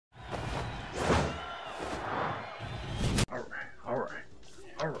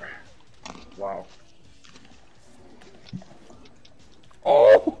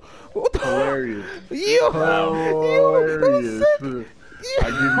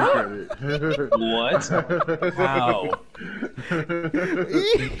credit. What? How?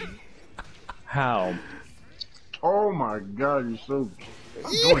 How? Oh my god, you're so.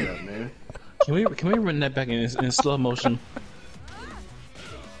 I'm doing that, man. Can we run that back in slow motion?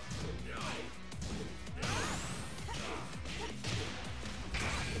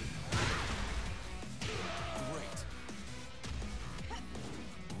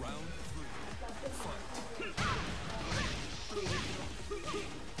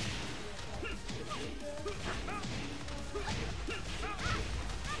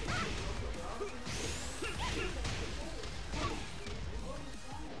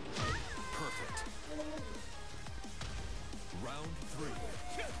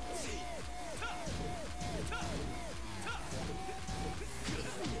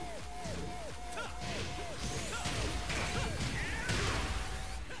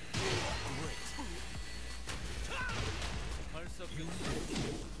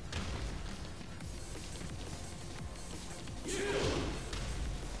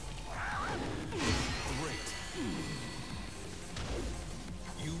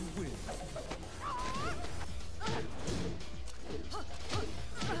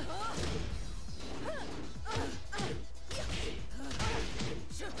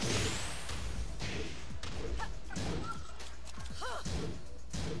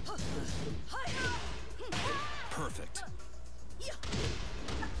 Perfect.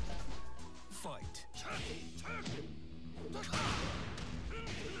 Fight.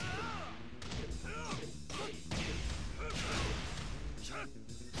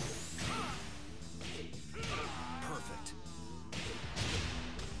 Perfect.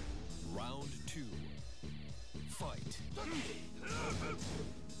 Round 2. Fight.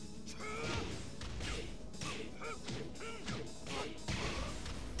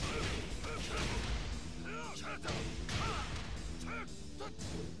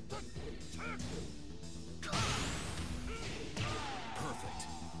 Perfect.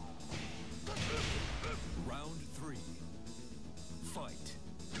 Round 3. Fight.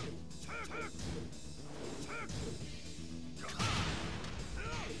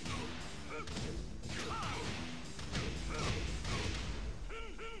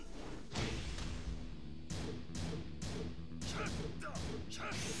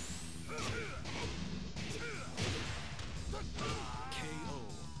 KO.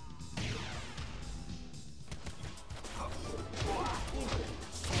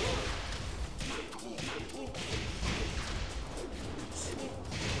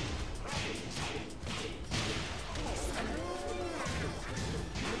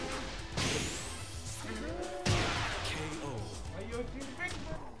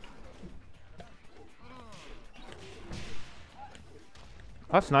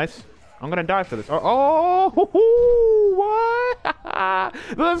 That's nice. I'm gonna die for this. Oh, what?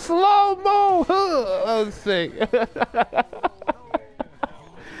 The slow mo. That was sick.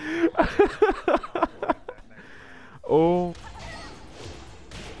 Oh.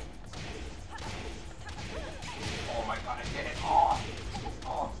 Oh my god, I did it. Oh.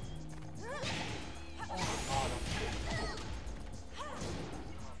 Oh.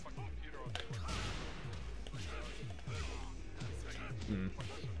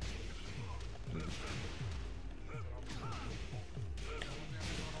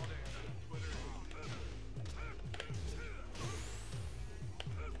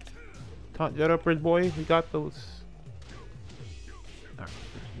 Taunt jet uppers, boy. We got those. Alright,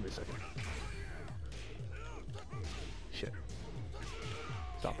 give me a second. Shit.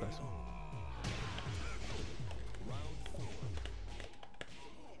 Stop pressing.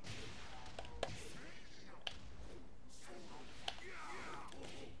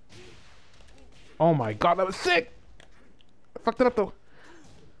 Oh my god, that was sick! I fucked it up though.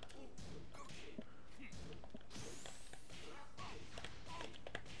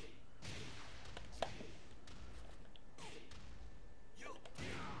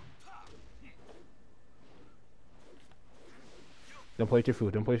 Don't play with your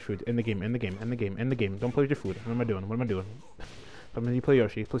food. Don't play with your food. End the game. End the game. End the game. End the game. Don't play with your food. What am I doing? What am I doing? I'm gonna play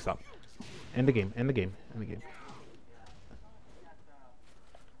Yoshi. Please stop. End the game. End the game. End the game.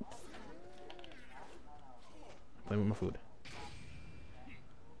 Playing with my food.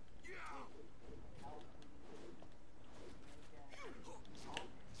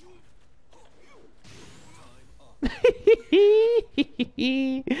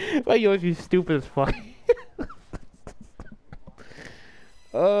 My Yoshi's stupid as fuck.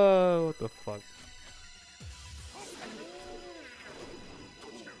 Oh, what the fuck?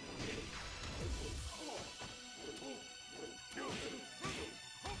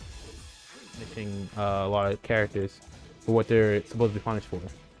 Punishing a lot of characters for what they're supposed to be punished for.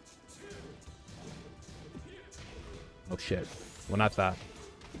 Oh shit. Well, not that.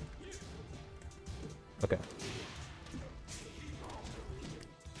 Okay.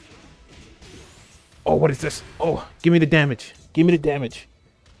 Oh, what is this? Oh, give me the damage. Give me the damage.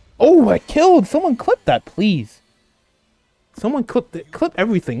 Oh, I killed. Someone clip that, please. Someone clip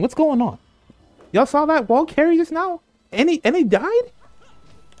everything. What's going on? Y'all saw that wall carry just now? And he died?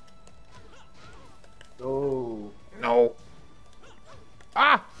 Oh. No.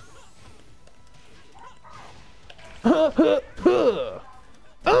 Ah.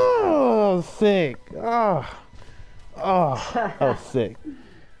 Oh, sick. Oh. Oh, that was sick.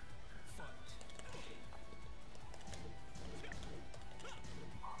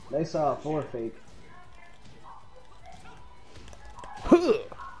 They saw a 4 fake.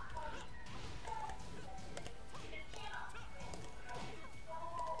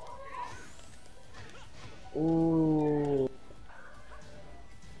 Ooh.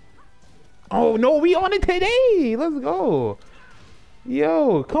 Oh no, we on it today. Let's go.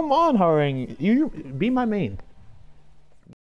 Yo, come on, Harang. You be my main.